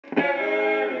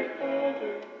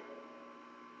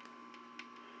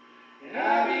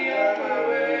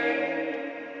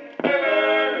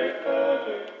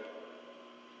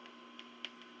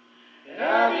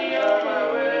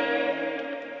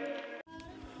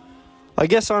I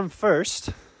guess I'm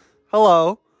first.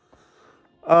 Hello.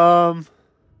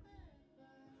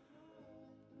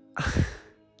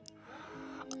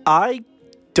 I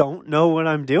don't know what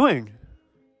I'm doing.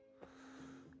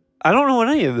 I don't know what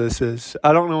any of this is.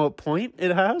 I don't know what point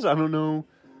it has. I don't know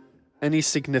any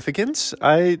significance.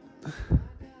 I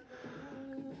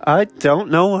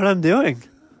don't know what I'm doing.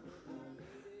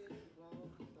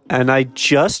 And I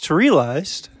just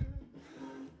realized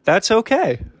that's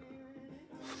okay.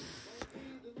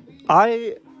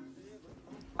 I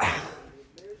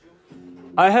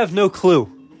have no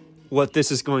clue what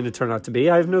this is going to turn out to be.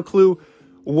 I have no clue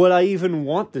what I even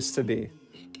want this to be.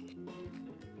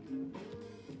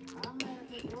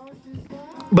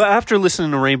 But after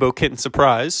listening to Rainbow Kitten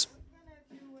Surprise,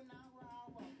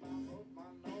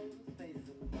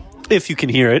 if you can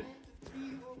hear it,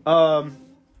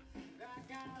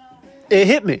 it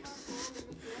hit me.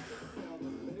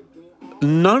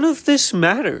 None of this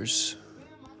matters.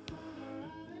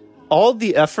 All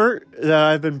the effort that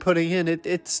I've been putting in,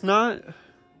 it's not...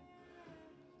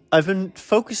 I've been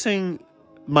focusing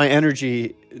my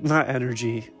energy... Not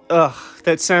energy. Ugh,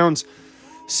 that sounds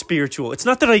spiritual. It's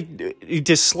not that I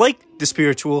dislike the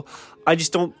spiritual. I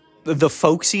just don't... The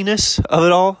folksiness of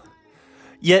it all.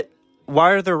 Yet,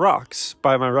 why are there rocks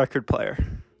by my record player?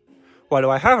 Why do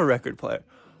I have a record player?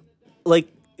 Like,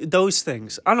 those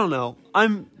things. I don't know.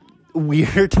 I'm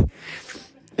weird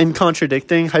and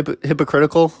contradicting,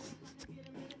 hypocritical.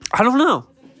 I don't know.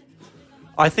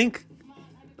 I think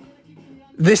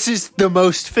this is the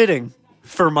most fitting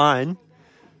for mine.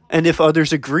 And if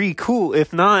others agree, cool.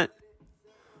 If not,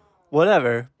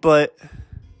 whatever. But,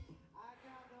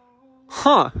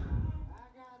 I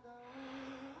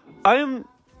am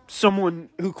someone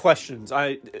who questions.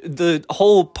 The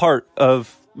whole part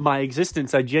of my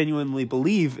existence, I genuinely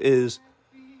believe, is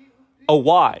a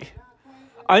why.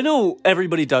 I know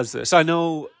everybody does this. I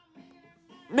know,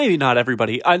 maybe not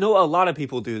everybody. I know a lot of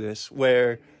people do this,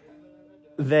 where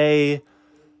they...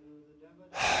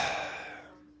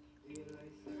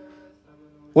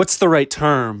 What's the right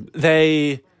term?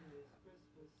 They...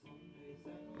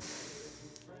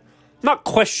 Not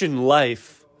question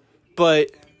life,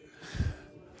 but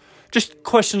just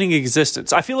questioning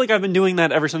existence. I feel like I've been doing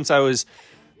that ever since I was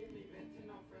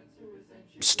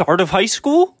start of high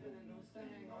school?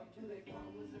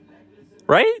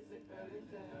 Right?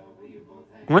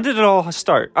 When did it all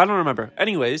start? I don't remember.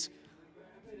 Anyways,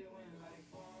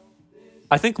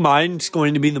 I think mine's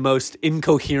going to be the most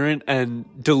incoherent and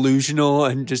delusional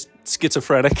and just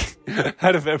schizophrenic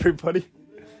out of everybody.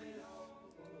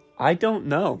 I don't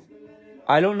know.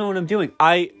 I don't know what I'm doing.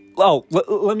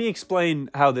 Let me explain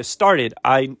how this started.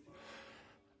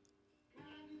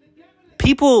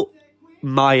 People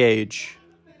my age...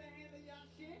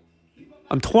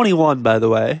 I'm 21, by the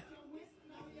way.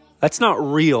 That's not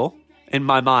real in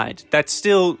my mind. That's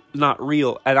still not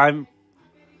real. And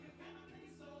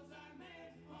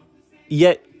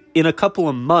yet, in a couple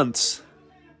of months...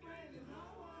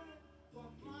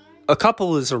 A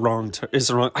couple is the wrong...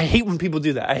 I hate when people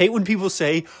do that. I hate when people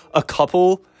say a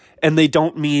couple and they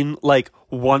don't mean like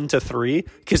 1 to 3.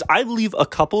 Because I believe a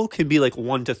couple can be like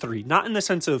 1 to 3. Not in the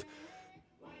sense of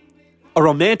a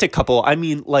romantic couple. I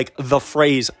mean like the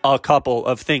phrase a couple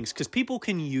of things. Because people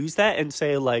can use that and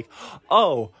say like,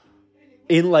 oh,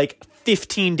 in like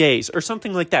 15 days or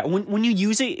something like that. When you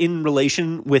use it in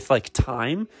relation with like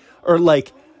time or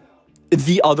like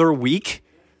the other week,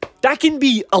 that can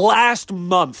be last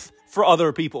month for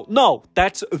other people. No,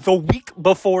 that's the week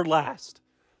before last.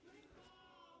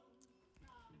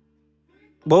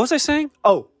 What was I saying?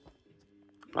 Oh.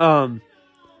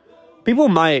 People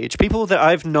my age, people that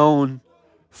I've known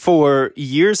for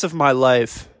years of my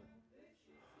life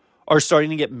are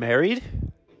starting to get married.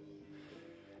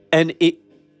 And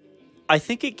I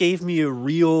think it gave me a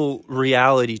real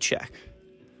reality check.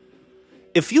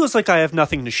 It feels like I have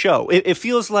nothing to show. It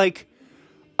feels like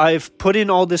I've put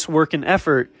in all this work and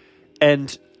effort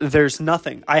and there's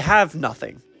nothing. I have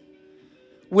nothing.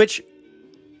 Which,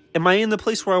 am I in the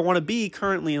place where I want to be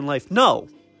currently in life? No.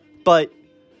 But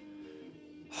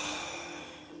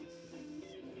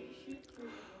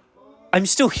I'm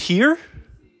still here.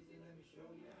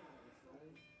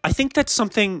 I think that's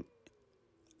something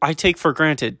I take for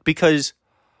granted because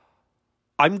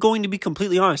I'm going to be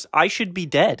completely honest. I should be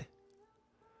dead.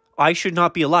 I should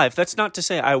not be alive. That's not to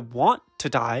say I want to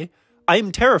die. I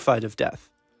am terrified of death.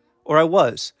 Or I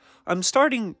was. I'm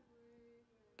starting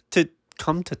to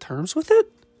come to terms with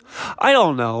it. I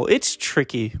don't know. It's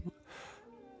tricky.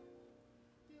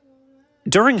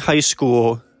 During high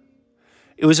school,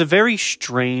 it was a very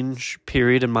strange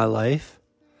period in my life.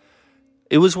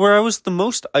 It was where I was the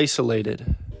most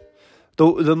isolated,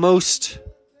 the most,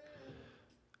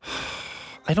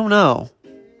 I don't know,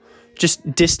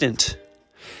 just distant.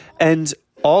 And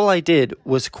all I did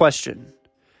was question.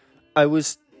 I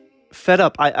was fed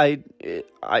up. I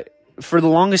for the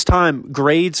longest time,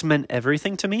 grades meant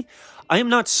everything to me. I am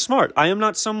not smart. I am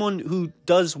not someone who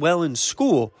does well in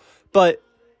school, but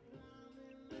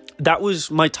that was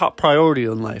my top priority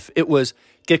in life. It was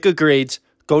get good grades,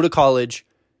 go to college,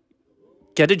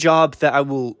 get a job that I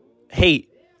will hate,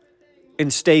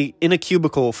 and stay in a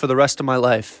cubicle for the rest of my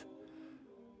life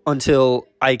until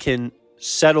I can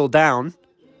settle down.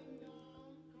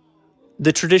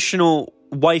 The traditional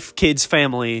wife, kids,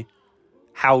 family,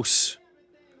 house,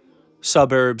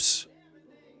 suburbs,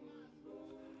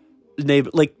 neighbor,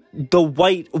 like the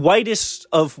whitest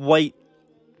of white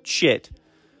shit.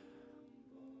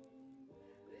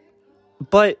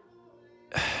 But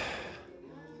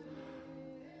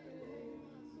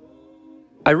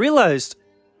I realized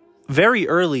very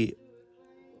early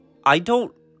I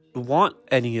don't want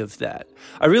any of that.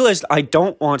 I realized I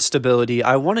don't want stability.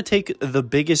 I want to take the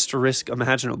biggest risk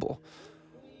imaginable.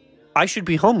 I should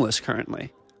be homeless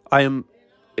currently. I am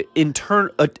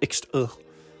eternally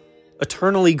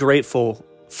grateful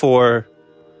for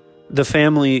the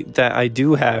family that I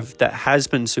do have that has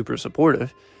been super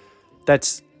supportive.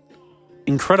 That's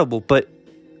incredible, but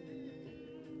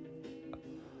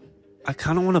I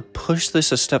kind of want to push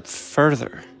this a step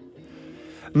further.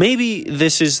 Maybe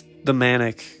this is the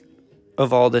manic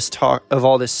of all this talk, of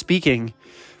all this speaking,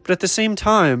 but at the same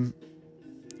time,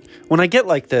 when I get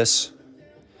like this,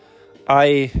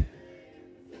 I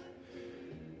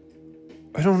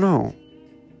don't know.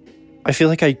 I feel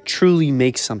like I truly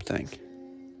make something.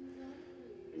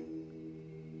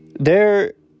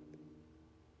 There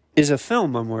is a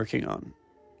film I'm working on.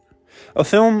 A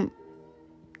film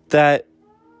that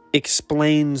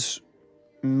explains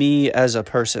me as a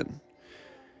person.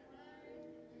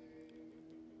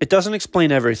 It doesn't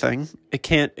explain everything. It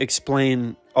can't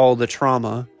explain all the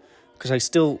trauma, because I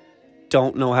still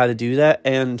don't know how to do that.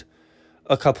 And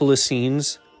a couple of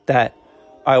scenes that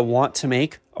I want to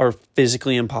make are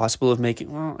physically impossible of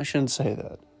making. Well, I shouldn't say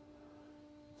that.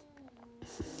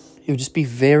 It would just be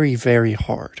very, very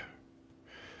hard.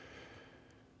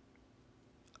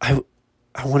 I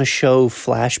want to show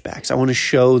flashbacks. I want to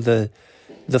show the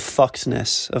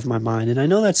fuckedness of my mind. And I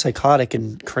know that's psychotic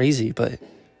and crazy, but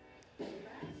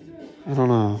I don't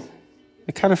know.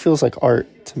 It kind of feels like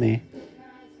art to me.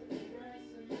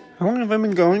 How long have I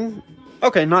been going?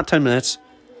 Okay, not 10 minutes.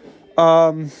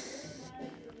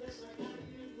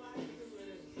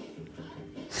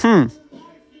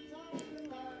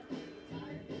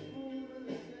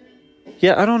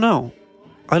 Yeah, I don't know.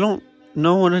 I don't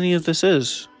know what any of this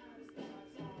is.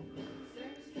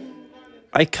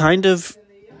 I kind of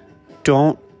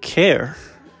don't care.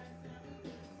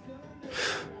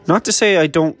 Not to say I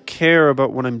don't care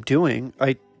about what I'm doing.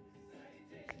 I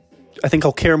think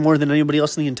I'll care more than anybody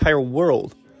else in the entire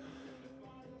world.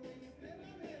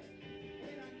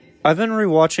 I've been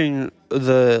rewatching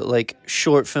the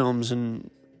short films and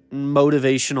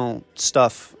motivational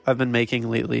stuff I've been making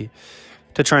lately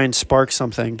to try and spark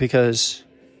something, because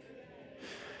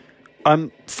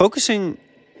I'm focusing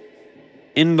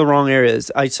in the wrong areas.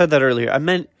 I said that earlier. I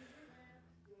meant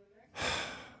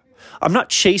I'm not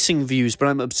chasing views, but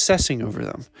I'm obsessing over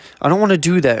them. I don't want to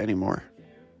do that anymore.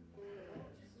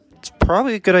 It's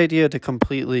probably a good idea to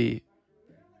completely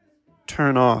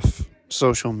turn off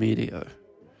social media.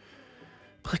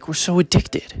 Like, we're so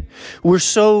addicted. We're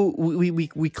so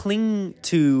we cling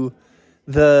to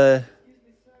the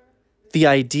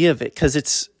idea of it, because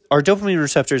it's our dopamine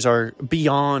receptors are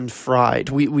beyond fried.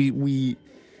 We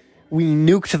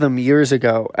nuked them years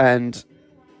ago, and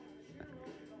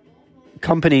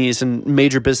companies and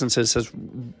major businesses has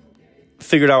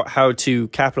figured out how to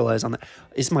capitalize on that.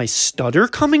 Is my stutter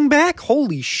coming back?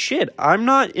 Holy shit. I'm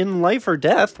not in life or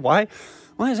death. Why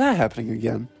is that happening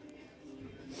again?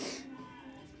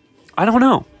 I don't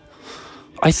know.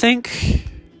 I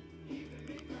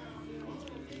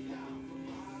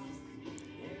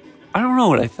don't know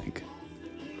what I think.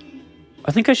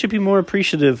 I think I should be more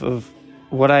appreciative of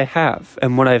what I have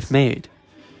and what I've made.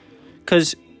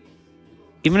 Because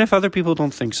even if other people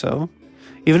don't think so,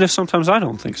 even if sometimes I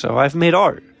don't think so, I've made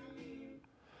art.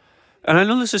 And I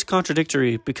know this is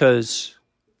contradictory, because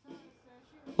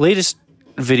latest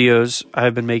videos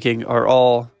I've been making are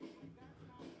all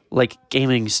like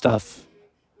gaming stuff.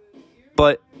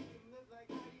 But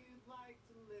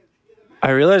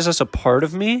I realize that's a part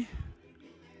of me.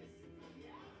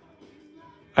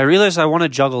 I realize I want to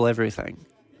juggle everything.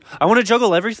 I want to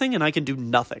juggle everything, and I can do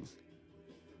nothing.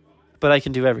 But I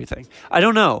can do everything. I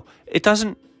don't know. It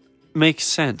doesn't make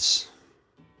sense.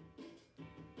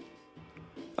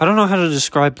 I don't know how to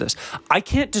describe this. I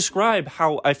can't describe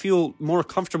how I feel more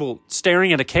comfortable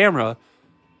staring at a camera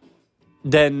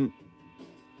than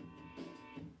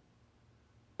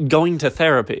going to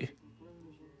therapy.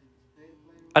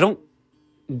 I don't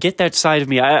get that side of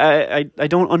me. I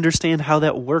don't understand how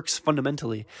that works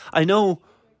fundamentally. I know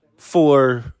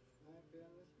for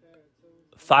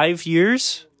 5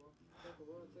 years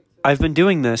I've been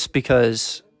doing this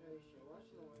because,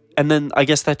 and then I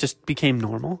guess that just became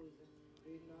normal.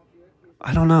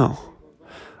 I don't know.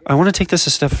 I want to take this a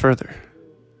step further.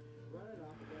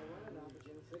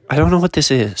 I don't know what this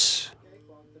is.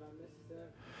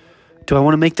 Do I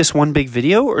want to make this one big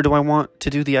video, or do I want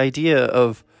to do the idea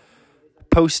of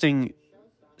posting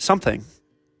something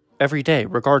every day,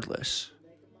 regardless?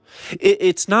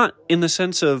 It's not in the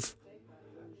sense of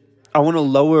I want to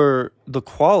lower the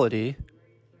quality.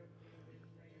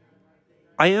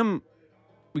 I am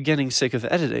getting sick of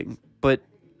editing, but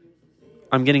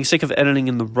I'm getting sick of editing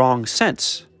in the wrong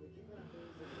sense.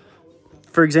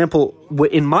 For example,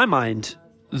 in my mind,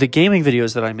 the gaming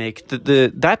videos that I make,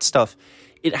 that stuff,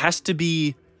 it has to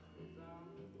be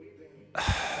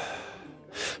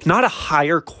not a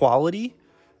higher quality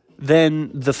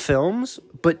than the films,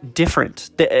 but different.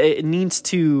 It needs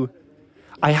to,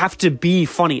 I have to be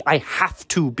funny. I have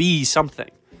to be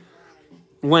something.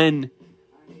 When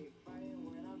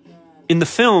in the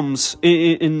films,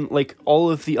 in like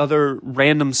all of the other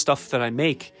random stuff that I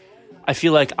make, I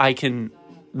feel like I can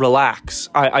relax.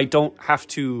 I don't have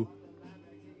to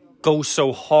go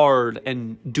so hard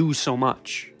and do so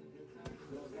much.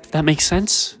 Does that make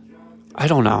sense? I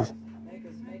don't know.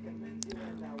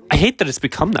 I hate that it's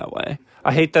become that way.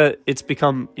 I hate that it's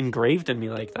become engraved in me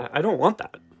like that. I don't want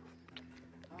that.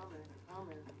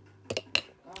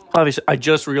 Obviously, I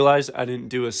just realized I didn't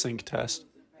do a sync test.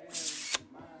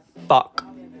 Fuck.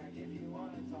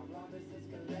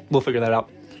 We'll figure that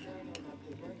out.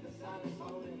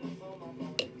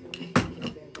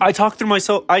 I talk to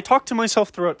myself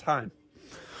throughout time.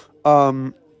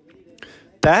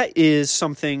 That is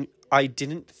something I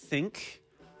didn't think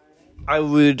I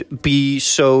would be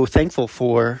so thankful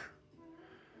for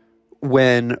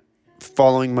when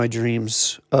following my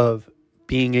dreams of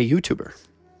being a YouTuber.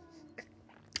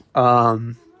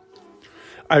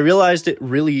 I realized it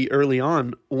really early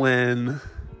on when,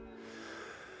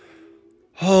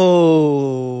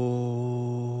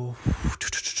 no,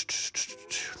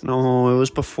 it was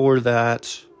before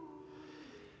that.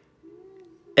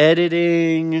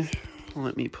 Editing.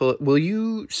 Let me pull it. Will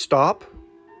you stop?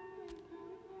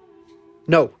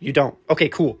 No, you don't. Okay,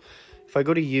 cool. If I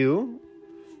go to you,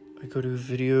 I go to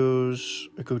videos,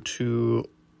 I go to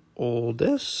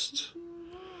oldest.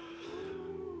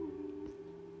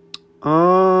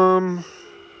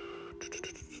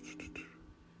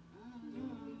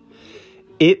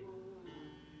 It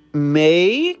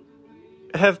may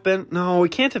have been, no,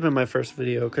 it can't have been my first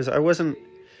video because I wasn't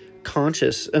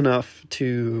conscious enough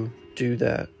to do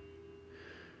that.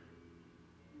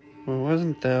 Well, it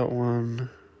wasn't that one.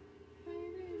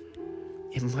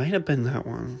 It might have been that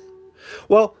one.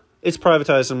 Well, it's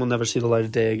privatized and will never see the light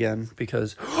of day again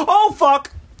because, oh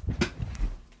fuck!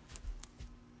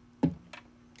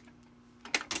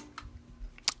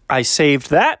 I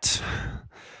saved that.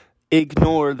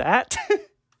 Ignore that.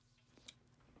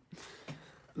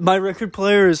 My record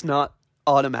player is not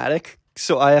automatic,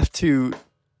 so I have to...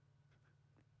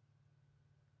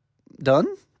 Done?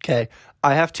 Okay.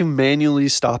 I have to manually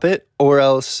stop it, or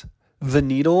else the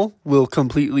needle will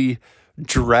completely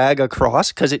drag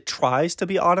across, because it tries to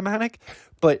be automatic,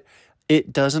 but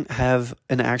it doesn't have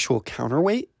an actual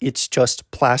counterweight. It's just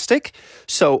plastic.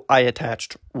 So I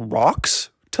attached rocks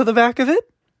to the back of it.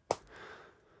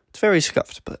 It's very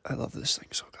scuffed, but I love this thing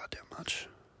so goddamn much.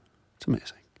 It's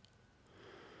amazing.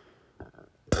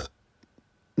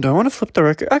 Do I want to flip the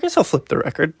record? I guess I'll flip the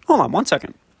record. Hold on 1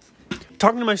 second.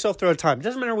 Talking to myself throughout time. It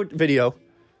doesn't matter what video.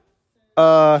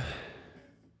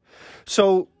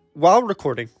 So while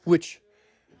recording, which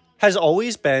has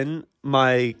always been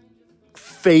my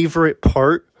favorite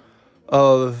part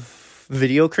of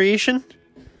video creation,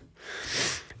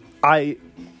 I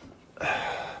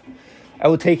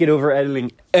will take it over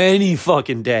editing any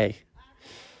fucking day.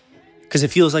 Because it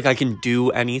feels like I can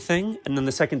do anything. And then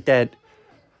the second that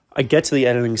I get to the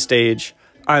editing stage,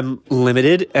 I'm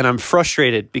limited and I'm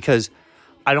frustrated because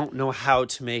I don't know how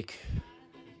to make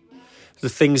the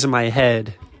things in my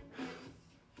head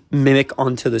mimic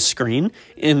onto the screen,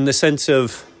 in the sense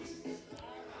of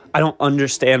I don't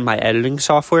understand my editing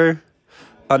software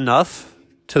enough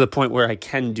to the point where I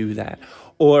can do that.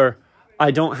 Or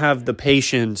I don't have the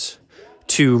patience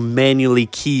to manually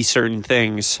key certain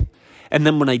things. And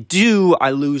then when I do,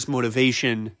 I lose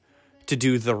motivation to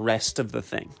do the rest of the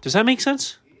thing. Does that make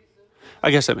sense?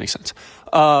 I guess that makes sense.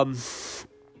 But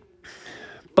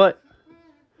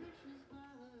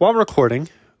while recording,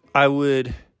 I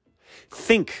would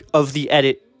think of the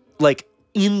edit like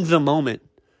in the moment.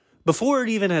 Before it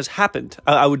even has happened,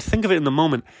 I would think of it in the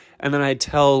moment, and then I'd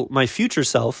tell my future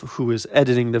self, who is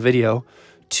editing the video,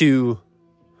 to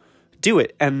do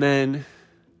it. And then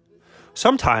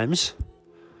sometimes,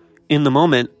 in the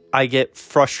moment, I get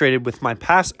frustrated with my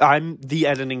past. I'm the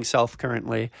editing self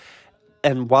currently,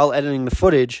 and while editing the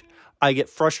footage, I get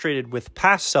frustrated with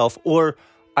past self, or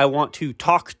I want to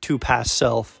talk to past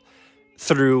self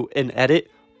through an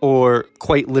edit, or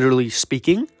quite literally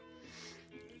speaking.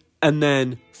 And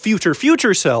then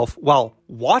future self, while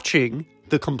watching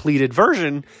the completed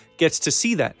version, gets to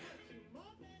see that.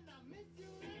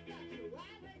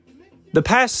 The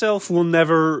past self will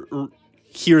never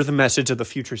hear the message of the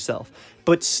future self.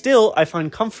 But still, I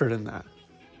find comfort in that.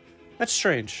 That's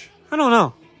strange. I don't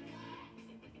know.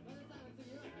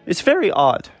 It's very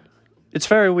odd. It's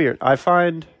very weird. I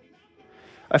find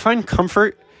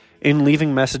comfort in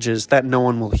leaving messages that no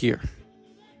one will hear.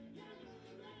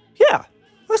 Yeah.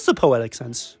 That's the poetic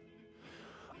sense.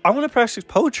 I want to practice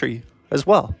poetry as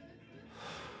well.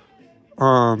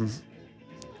 I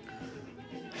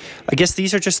guess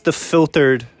these are just the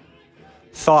filtered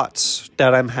thoughts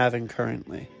that I'm having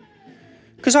currently.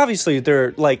 Because obviously there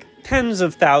are like tens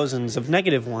of thousands of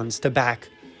negative ones to back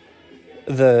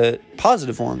the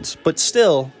positive ones. But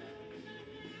still,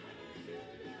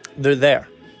 they're there.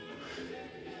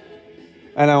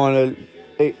 And I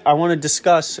want to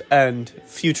discuss and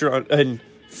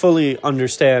fully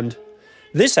understand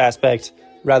this aspect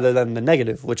rather than the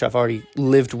negative, which I've already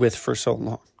lived with for so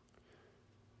long.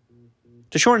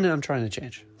 To shorten it, I'm trying to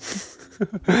change.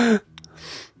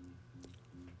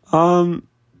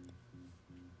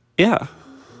 Yeah.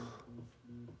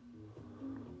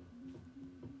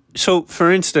 So,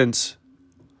 for instance,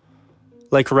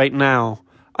 like right now,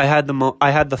 I had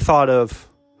the thought of,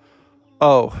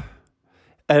 oh,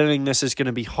 editing this is going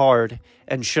to be hard,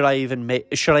 and should I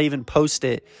even post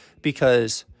it,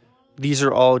 because these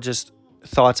are all just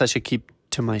thoughts I should keep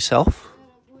to myself.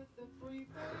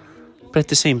 But at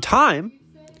the same time,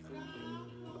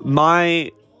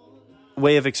 my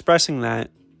way of expressing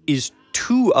that is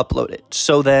to upload it,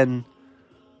 so then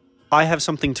I have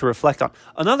something to reflect on.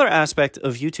 Another aspect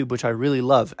of YouTube, which I really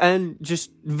love, and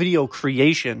just video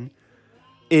creation,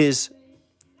 is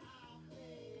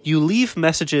you leave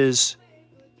messages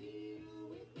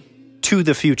to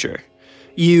the future.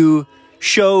 You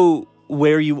show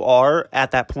where you are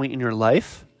at that point in your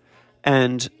life,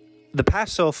 and the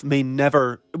past self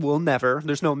will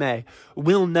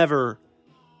never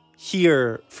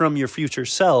hear from your future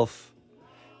self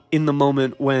in the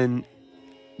moment when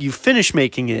you finish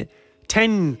making it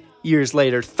 10 years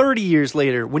later, 30 years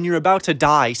later, when you're about to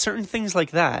die, certain things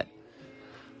like that.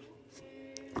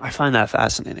 I find that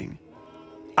fascinating.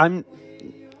 I'm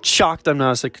shocked I'm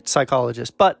not a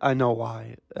psychologist, but I know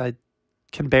why. I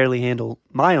can barely handle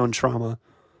my own trauma.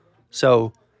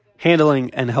 So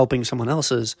handling and helping someone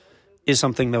else's is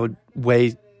something that would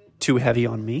weigh too heavy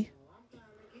on me.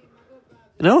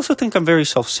 And I also think I'm very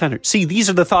self-centered. See, these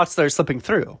are the thoughts that are slipping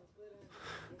through.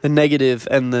 The negative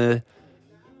and the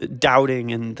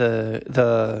doubting and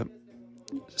the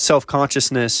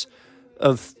self-consciousness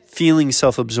of feeling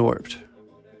self-absorbed.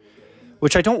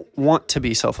 Which I don't want to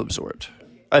be self-absorbed.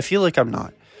 I feel like I'm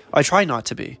not. I try not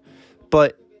to be.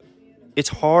 But it's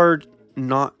hard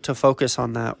not to focus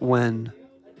on that when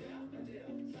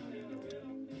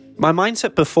my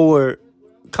mindset before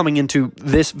coming into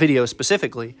this video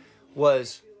specifically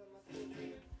was,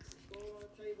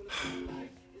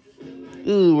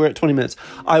 we're at 20 minutes.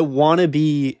 I want to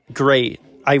be great.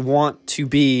 I don't want to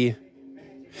be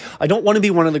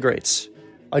one of the greats.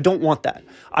 I don't want that.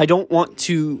 I don't want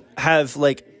to have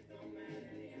like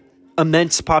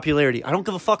immense popularity. I don't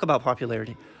give a fuck about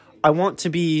popularity. I want to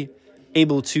be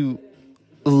able to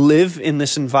live in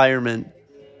this environment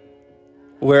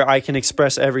where I can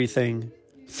express everything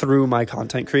through my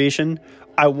content creation.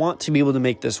 I want to be able to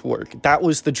make this work. That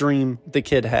was the dream the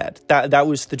kid had. That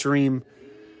was the dream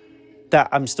that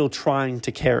I'm still trying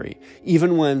to carry,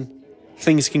 even when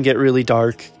things can get really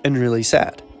dark and really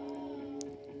sad.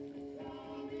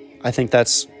 I think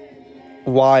that's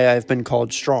why I've been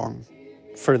called strong,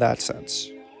 for that sense.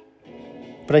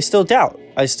 But I still doubt.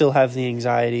 I still have the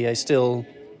anxiety. I still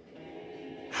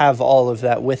have all of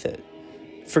that with it.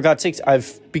 For God's sakes,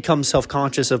 I've become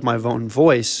self-conscious of my own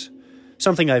voice,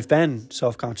 something I've been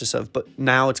self-conscious of, but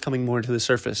now it's coming more to the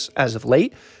surface as of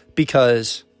late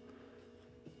because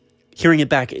hearing it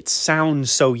back, it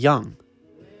sounds so young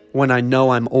when I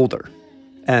know I'm older.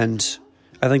 And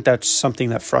I think that's something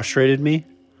that frustrated me.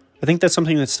 I think that's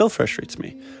something that still frustrates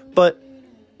me. But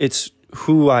it's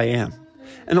who I am.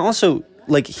 And also,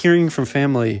 like, hearing from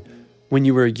family, when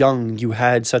you were young, you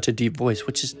had such a deep voice,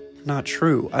 which is not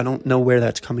true. I don't know where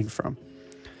that's coming from.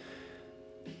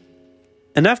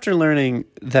 And after learning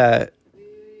that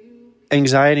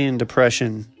anxiety and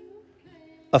depression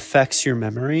affects your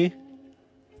memory,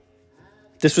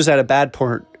 this was at a bad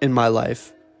point in my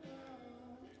life.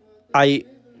 I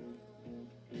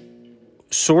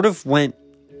sort of went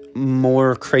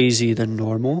more crazy than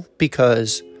normal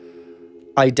because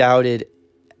I doubted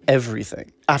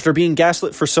everything. After being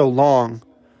gaslit for so long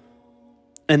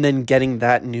and then getting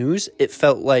that news, it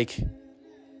felt like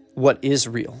what is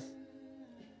real?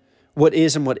 What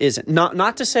is and what isn't?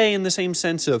 Not to say in the same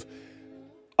sense of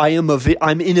I'm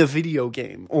in a video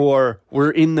game or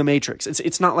we're in the Matrix.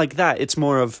 It's not like that. It's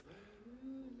more of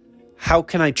how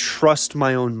can I trust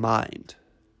my own mind?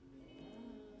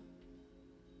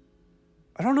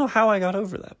 I don't know how I got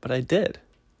over that, but I did.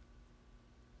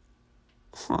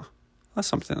 That's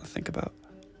something to think about.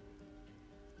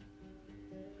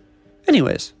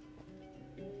 Anyways.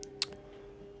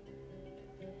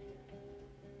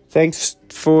 Thanks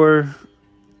for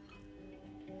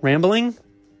rambling.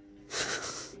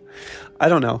 I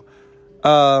don't know.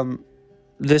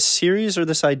 This series or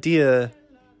this idea...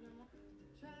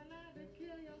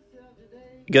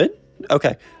 Good?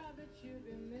 Okay.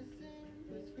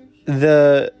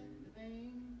 I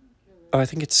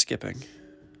think it's skipping.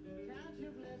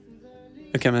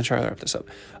 Okay, I'm going to try to wrap this up.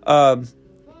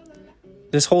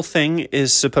 This whole thing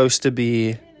is supposed to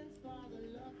be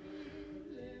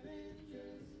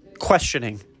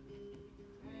questioning.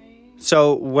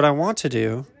 So what I want to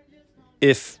do,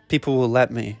 if people will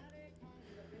let me,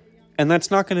 and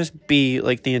that's not going to be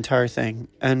like the entire thing,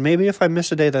 and maybe if I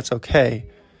miss a day, that's okay.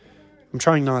 I'm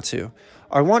trying not to.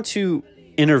 I want to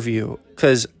interview,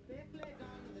 because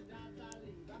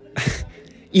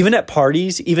even at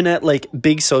parties, even at like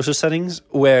big social settings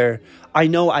where I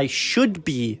know I should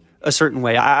be a certain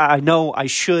way, I know I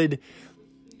should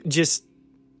just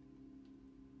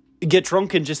get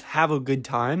drunk and just have a good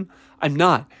time, I'm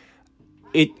not.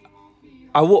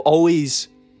 I will always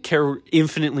care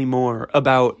infinitely more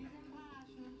about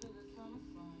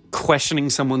questioning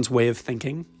someone's way of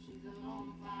thinking.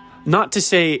 Not to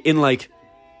say in like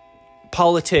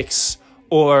politics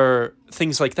or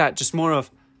things like that, just more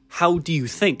of how do you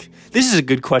think? This is a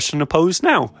good question to pose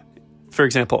now. For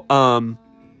example,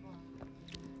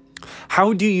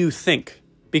 how do you think?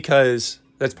 Because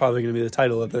that's probably going to be the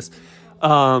title of this.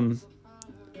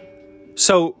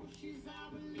 So,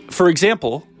 for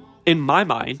example, in my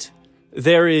mind,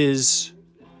 it's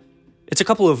a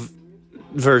couple of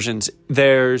versions.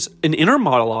 There's an inner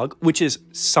monologue, which is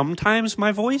sometimes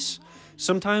my voice,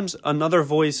 sometimes another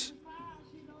voice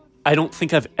I don't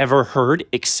think I've ever heard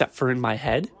except for in my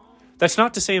head. That's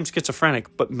not to say I'm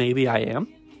schizophrenic, but maybe I am.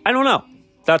 I don't know.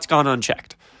 That's gone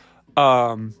unchecked.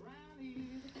 I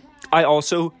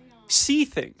also see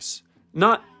things,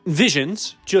 not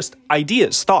visions, just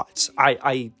ideas, thoughts.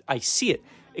 I see it,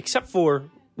 except for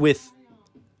with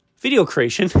video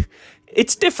creation,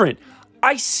 it's different.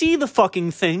 I see the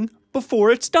fucking thing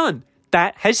before it's done.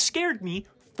 That has scared me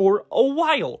for a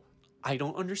while. I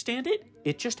don't understand it.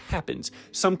 It just happens.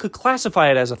 Some could classify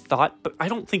it as a thought, but I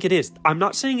don't think it is. I'm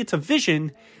not saying it's a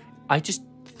vision. I just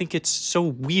think it's so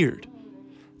weird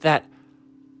that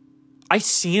I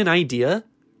see an idea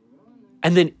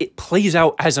and then it plays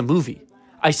out as a movie.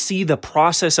 I see the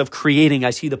process of creating. I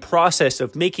see the process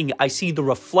of making. I see the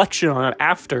reflection on it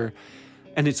after,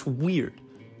 and it's weird.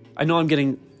 I know I'm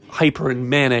getting hyper and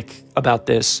manic about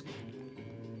this.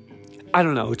 I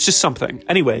don't know. It's just something.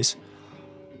 Anyways.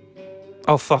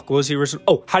 Oh, fuck. What was the original?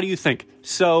 Oh, how do you think?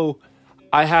 So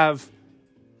I have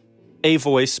a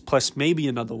voice plus maybe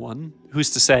another one.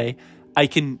 Who's to say? I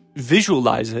can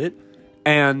visualize it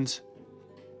and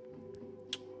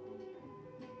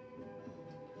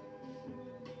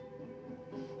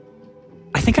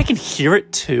I think I can hear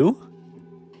it too.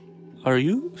 Are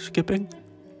you skipping?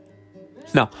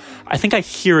 No, I think I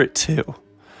hear it too.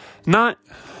 Not...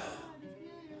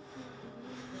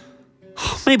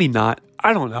 Maybe not.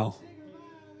 I don't know.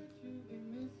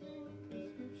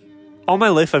 All my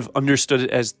life I've understood it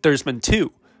as there's been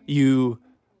two. You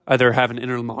either have an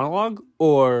inner monologue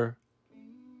or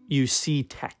you see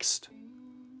text.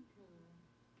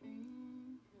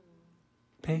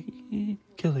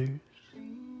 Painkillers.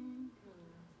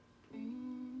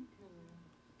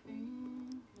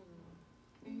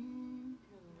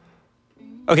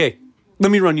 Okay, Let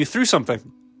me run you through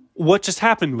something. What just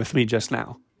happened with me just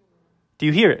now? Do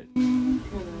you hear it?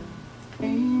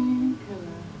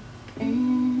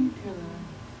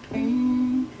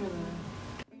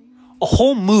 A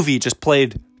whole movie just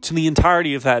played to the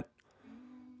entirety of that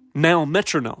now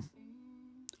metronome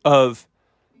of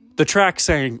the track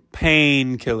saying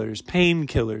painkillers,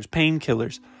 painkillers,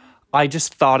 painkillers. I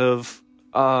just thought of,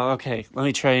 okay, let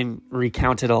me try and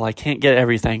recount it all. I can't get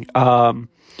everything.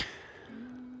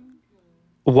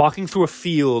 Walking through a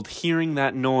field, hearing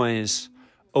that noise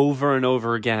over and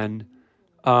over again.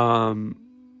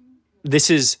 This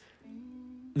is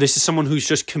someone who's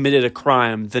just committed a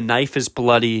crime. The knife is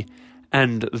bloody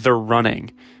and they're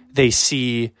running. They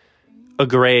see a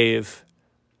grave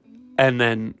and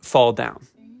then fall down.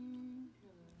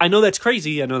 I know that's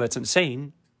crazy. I know that's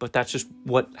insane, but that's just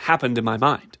what happened in my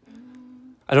mind.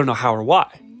 I don't know how or why.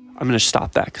 I'm going to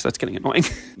stop that because that's getting annoying.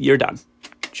 You're done.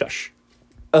 Shush.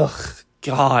 Ugh,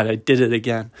 God, I did it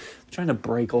again. I'm trying to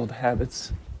break old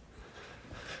habits.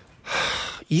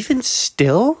 Even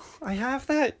still, I have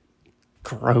that?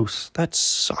 Gross. That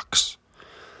sucks.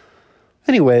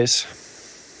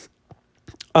 Anyways,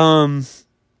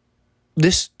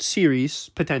 this series,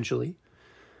 potentially,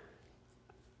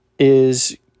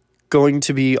 is going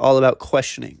to be all about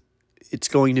questioning. It's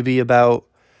going to be about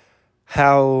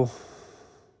how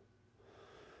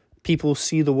people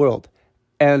see the world.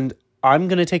 And I'm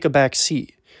going to take a back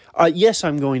seat. Yes,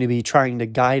 I'm going to be trying to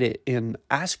guide it in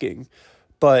asking,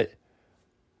 but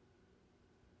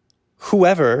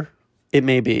whoever it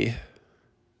may be,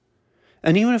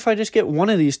 and even if I just get one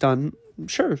of these done,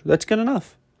 sure, that's good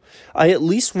enough. I at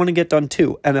least want to get done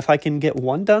 2, and if I can get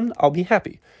 1 done, I'll be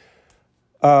happy.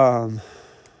 But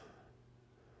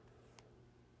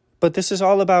this is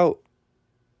all about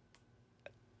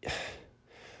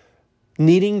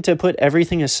needing to put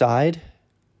everything aside,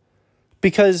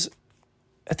 because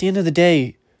at the end of the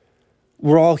day,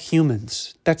 we're all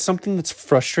humans. That's something that's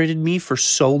frustrated me for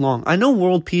so long. I know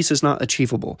world peace is not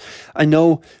achievable. I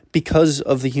know because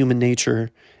of the human nature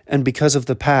and because of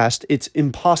the past, it's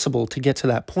impossible to get to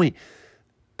that point.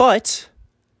 But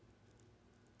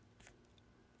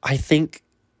I think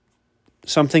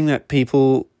something that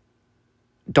people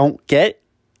don't get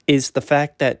is the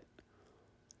fact that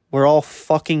we're all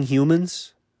fucking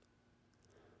humans.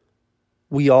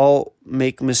 We all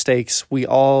make mistakes. We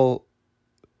all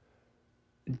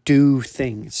do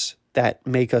things that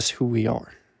make us who we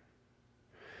are.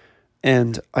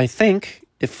 And I think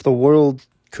if the world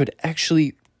could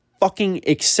actually fucking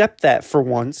accept that for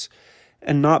once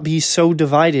and not be so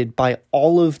divided by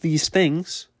all of these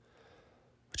things,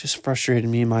 which has frustrated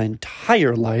me my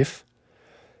entire life,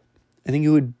 I think it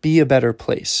would be a better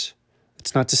place.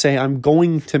 It's not to say I'm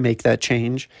going to make that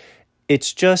change.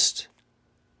 It's just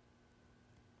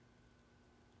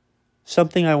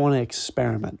something I want to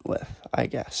experiment with, I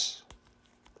guess.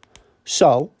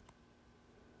 So,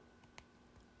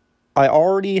 I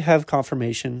already have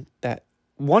confirmation that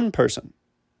one person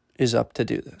is up to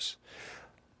do this.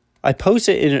 I post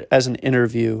it as an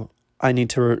interview. I need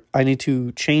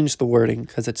to change the wording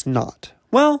because it's not.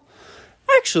 Well,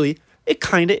 actually, it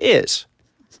kind of is.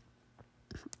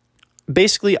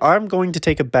 Basically, I'm going to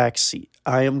take a back seat.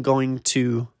 I am going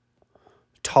to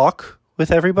talk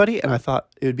with everybody, and I thought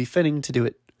it would be fitting to do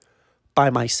it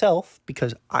by myself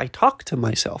because I talk to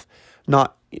myself,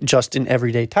 not just in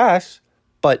everyday tasks,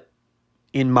 but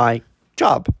in my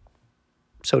job,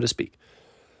 so to speak.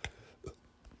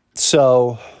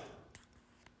 So,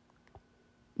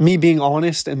 me being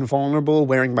honest and vulnerable,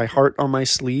 wearing my heart on my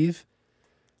sleeve,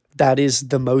 that is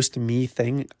the most me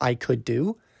thing I could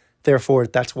do. Therefore,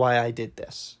 that's why I did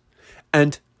this.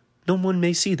 And no one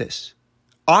may see this.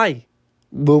 I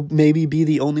will maybe be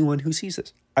the only one who sees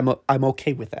this. I'm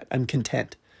okay with that. I'm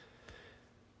content.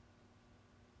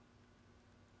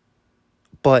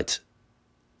 But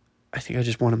I think I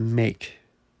just want to make.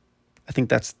 I think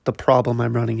that's the problem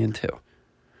I'm running into.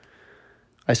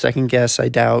 I second guess. I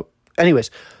doubt. Anyways,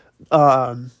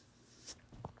 so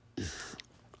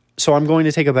I'm going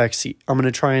to take a back seat. I'm going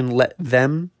to try and let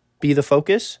them be the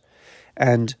focus.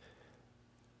 And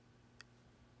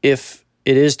if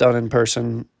it is done in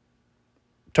person,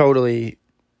 totally,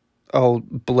 I'll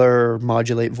blur,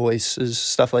 modulate voices,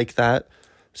 stuff like that,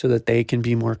 so that they can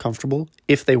be more comfortable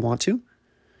if they want to.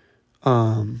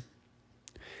 And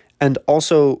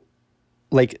also,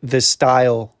 like, the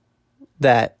style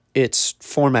that it's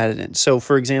formatted in. So,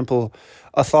 for example,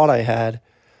 a thought I had,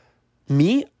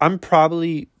 I'm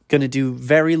probably going to do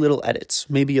very little edits,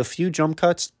 maybe a few jump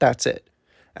cuts, that's it.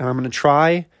 And I'm going to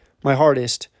try my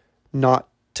hardest not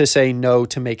to say no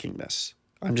to making this.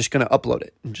 I'm just going to upload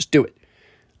it and just do it.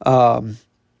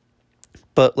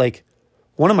 But like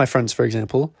one of my friends, for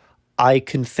example, I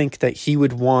can think that he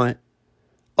would want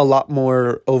a lot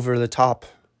more over the top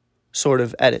sort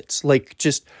of edits, like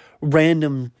just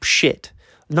random shit.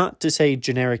 Not to say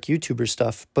generic YouTuber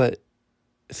stuff, but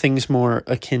things more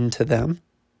akin to them,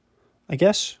 I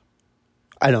guess.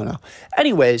 I don't know.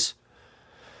 Anyways,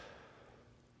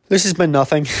 this has been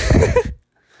nothing.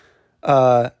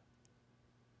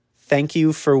 Thank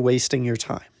you for wasting your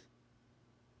time.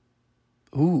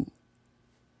 Ooh.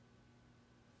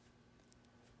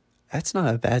 That's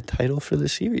not a bad title for the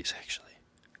series, actually.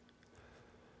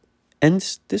 And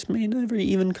this may never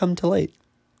even come to light.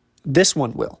 This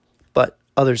one will, but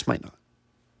others might not.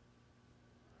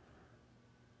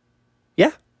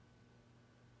 Yeah.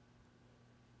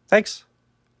 Thanks.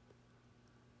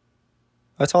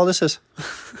 That's all this is.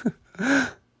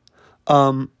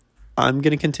 I'm going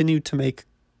to continue to make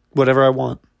whatever I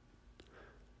want.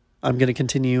 I'm going to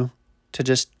continue to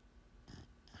just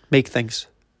make things.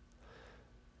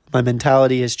 My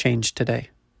mentality has changed today,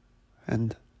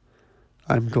 and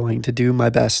I'm going to do my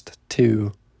best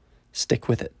to stick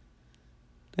with it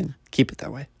and keep it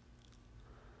that way.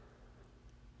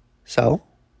 So,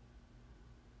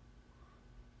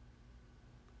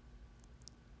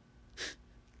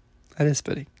 that is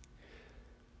fitting.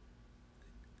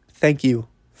 Thank you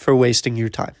for wasting your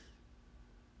time.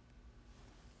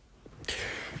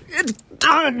 It's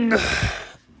done!